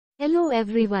Hello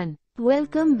everyone,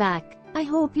 welcome back. I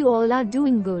hope you all are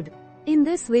doing good. In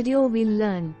this video we'll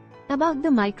learn about the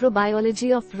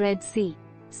microbiology of Red Sea.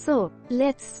 So,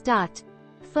 let's start.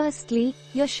 Firstly,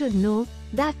 you should know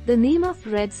that the name of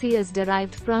Red Sea is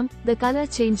derived from the color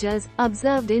changes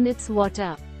observed in its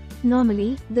water.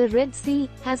 Normally, the Red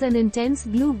Sea has an intense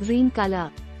blue-green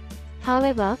color.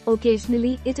 However,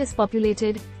 occasionally it is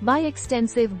populated by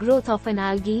extensive growth of an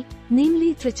algae,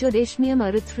 namely Trichodesmium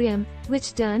erythraeum,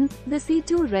 which turn the sea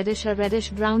to reddish or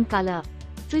reddish-brown color.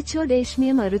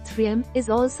 Trichodesmium erythraeum is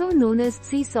also known as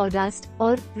sea sawdust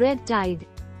or red tide.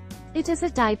 It is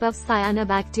a type of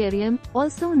cyanobacterium,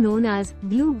 also known as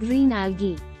blue-green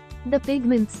algae. The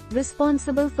pigments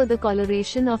responsible for the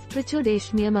coloration of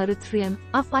Trichodesmium erythraeum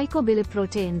are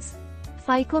phycobiliproteins.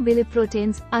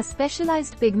 Phycobiliproteins are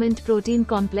specialized pigment protein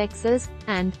complexes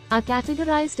and are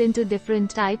categorized into different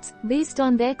types based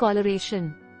on their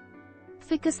coloration.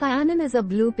 Phycocyanin is a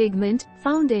blue pigment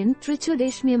found in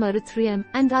Trichodesmium erythraeum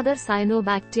and other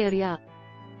cyanobacteria.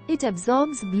 It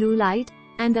absorbs blue light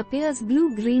and appears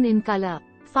blue-green in color.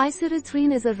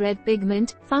 Phycerythrine is a red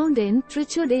pigment found in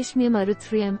Trichodesmium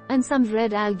erythraeum and some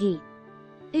red algae.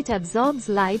 It absorbs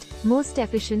light most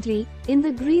efficiently in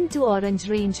the green to orange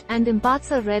range and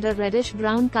imparts a red or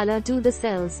reddish-brown color to the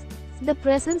cells. The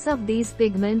presence of these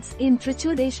pigments in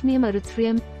Trichodesmium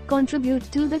erythraeum contribute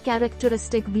to the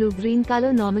characteristic blue-green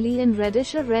color normally in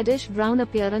reddish or reddish-brown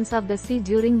appearance of the sea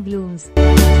during blooms.